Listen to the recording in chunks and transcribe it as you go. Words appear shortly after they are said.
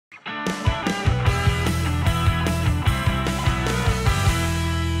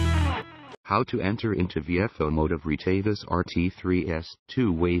How to enter into VFO mode of Retevis RT3S.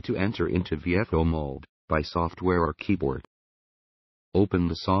 Two-way to enter into VFO mode, by software or keyboard. Open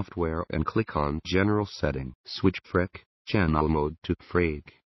the software and click on General Setting, switch FREC, Channel Mode to FREG.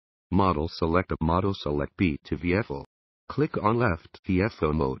 Model select B to VFO. Click on left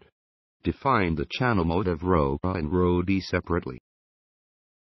VFO mode. Define the channel mode of row A and row D separately.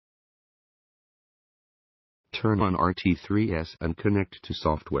 Turn on RT3S and connect to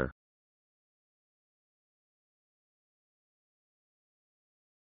software.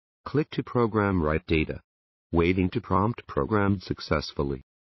 Click to program write data. Waiting to prompt programmed successfully.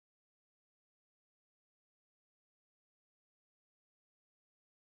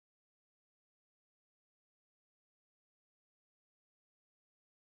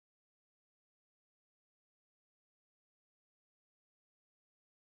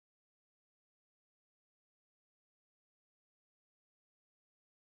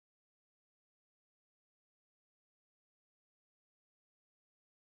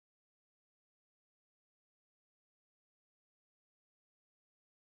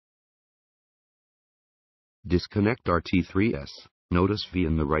 Disconnect RT3S. Notice V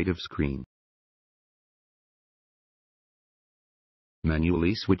in the right of screen.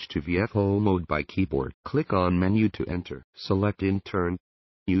 Manually switch to VFO mode by keyboard. Click on Menu to enter. Select in turn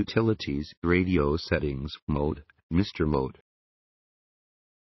Utilities, Radio Settings, Mode, Mr. Mode.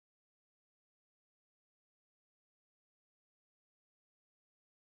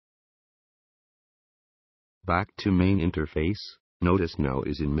 Back to main interface. Notice now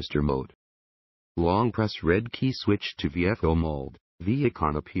is in Mr. Mode. Long press red key switch to VFO mode. V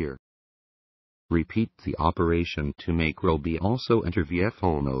icon appear. Repeat the operation to make row B also enter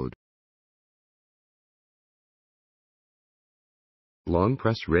VFO mode. Long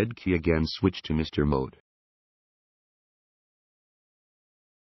press red key again switch to Mr. Mode.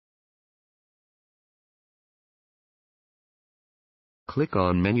 Click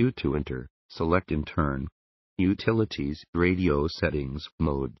on Menu to enter. Select in turn Utilities, Radio Settings,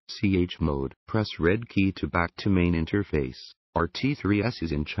 Mode, CH Mode. Press red key to back to main interface. RT3S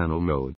is in channel mode.